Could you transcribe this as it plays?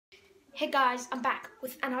Hey guys, I'm back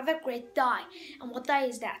with another great die. And what die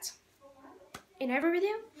is that? In every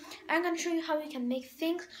video, I'm going to show you how you can make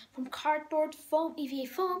things from cardboard, foam, EVA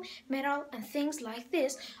foam, metal, and things like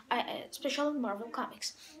this, especially in Marvel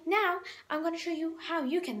Comics. Now, I'm going to show you how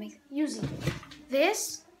you can make using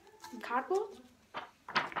this cardboard,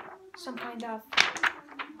 some kind of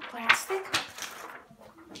plastic,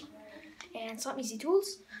 and some easy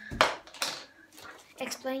tools.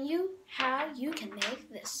 Explain you how you can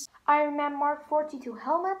make this. Iron Man Mark 42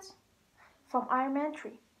 helmet from Iron Man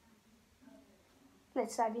 3.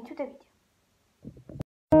 Let's dive into the video.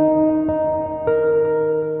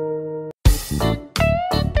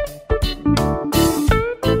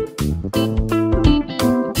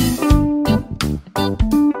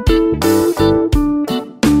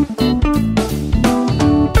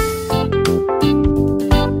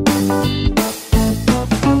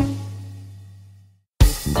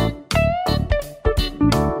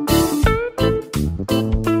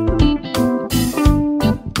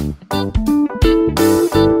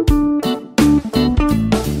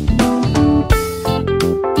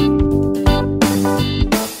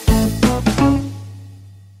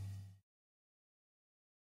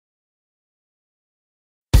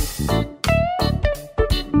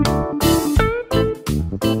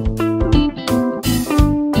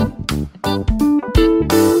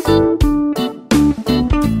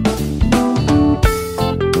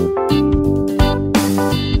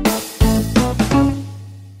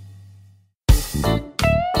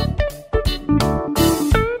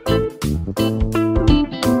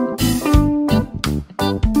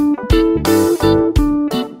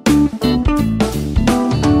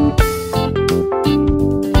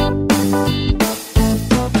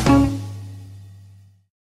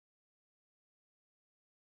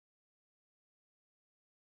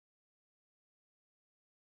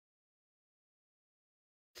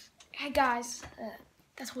 Hey guys,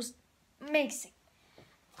 that was amazing.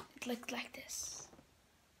 It looked like this.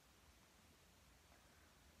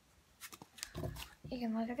 You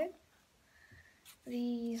can look at it.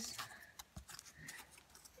 These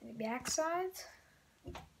the back side.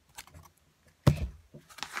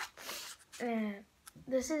 And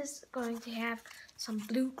this is going to have some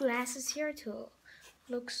blue glasses here to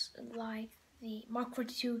looks like the Mark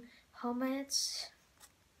 42 helmets.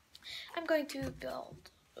 I'm going to build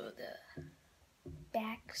the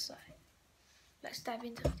back side. Let's dive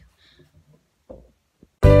into it.